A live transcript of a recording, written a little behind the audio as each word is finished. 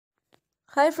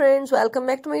Hi friends, welcome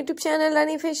back to my YouTube channel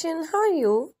Learning Fashion. How are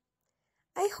you?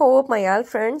 I hope my all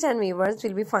friends and viewers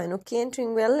will be fine, okay, and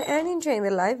doing well and enjoying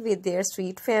their life with their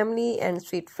sweet family and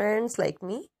sweet friends like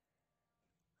me.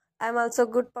 I'm also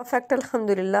good, perfect,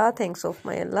 alhamdulillah, thanks of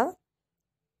my Allah.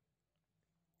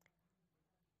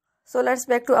 So let's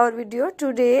back to our video.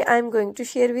 Today I'm going to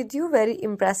share with you very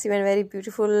impressive and very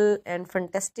beautiful and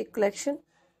fantastic collection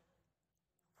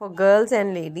for girls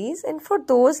and ladies, and for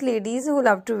those ladies who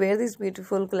love to wear this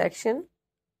beautiful collection.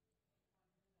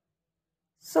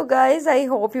 So guys, I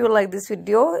hope you like this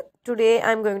video. Today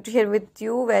I'm going to share with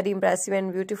you very impressive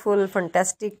and beautiful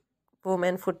fantastic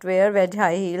women footwear, wedge,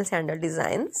 high heel, sandal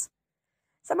designs.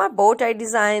 Some are bow tie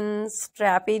designs,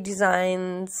 strappy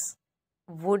designs,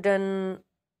 wooden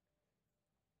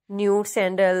nude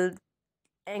sandals,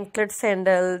 anklet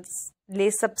sandals,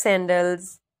 lace up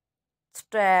sandals,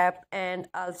 strap, and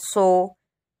also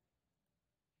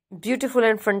beautiful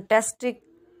and fantastic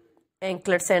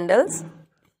anklet sandals.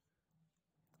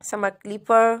 Some are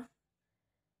clipper,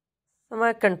 some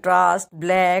are contrast,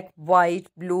 black, white,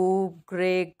 blue,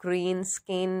 grey, green,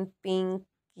 skin, pink,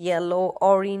 yellow,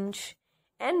 orange,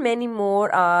 and many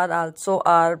more are also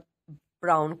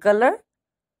brown color.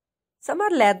 Some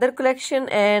are leather collection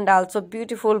and also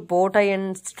beautiful bow tie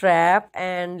and strap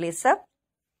and lace up.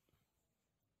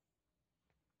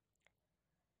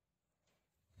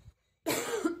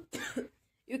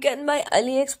 You can buy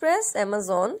AliExpress,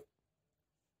 Amazon,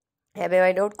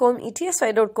 happybuy.com,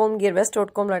 etsy.com,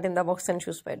 gearwest.com, latinthebox, and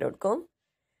shoespy.com.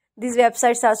 These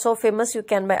websites are so famous, you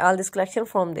can buy all this collection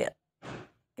from there.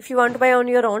 If you want to buy on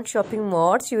your own shopping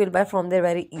malls, you will buy from there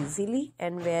very easily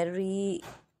and very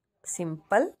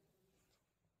simple.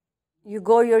 You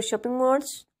go your shopping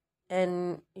malls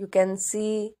and you can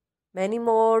see many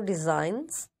more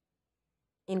designs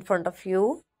in front of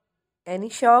you, any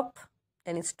shop,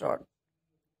 any store.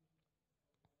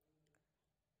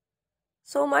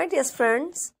 So my dear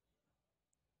friends,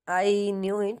 I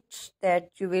knew it that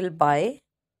you will buy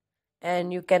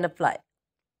and you can apply.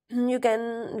 You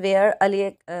can wear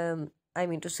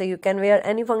you can wear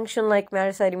any function like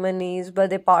marriage ceremonies,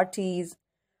 birthday parties,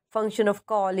 function of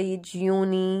college,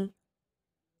 uni,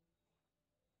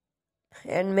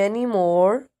 and many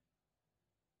more,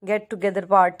 get together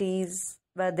parties,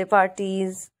 birthday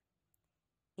parties,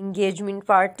 engagement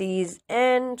parties,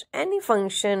 and any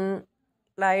function,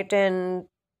 light and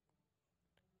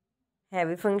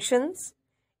heavy functions.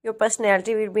 Your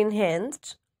personality will be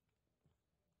enhanced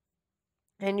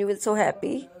and you will so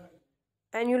happy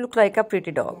and you look like a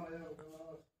pretty dog.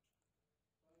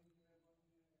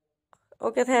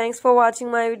 Okay, thanks for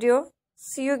watching my video.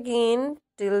 See you again.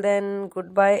 Till then,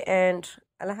 goodbye and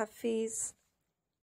Allah Hafiz.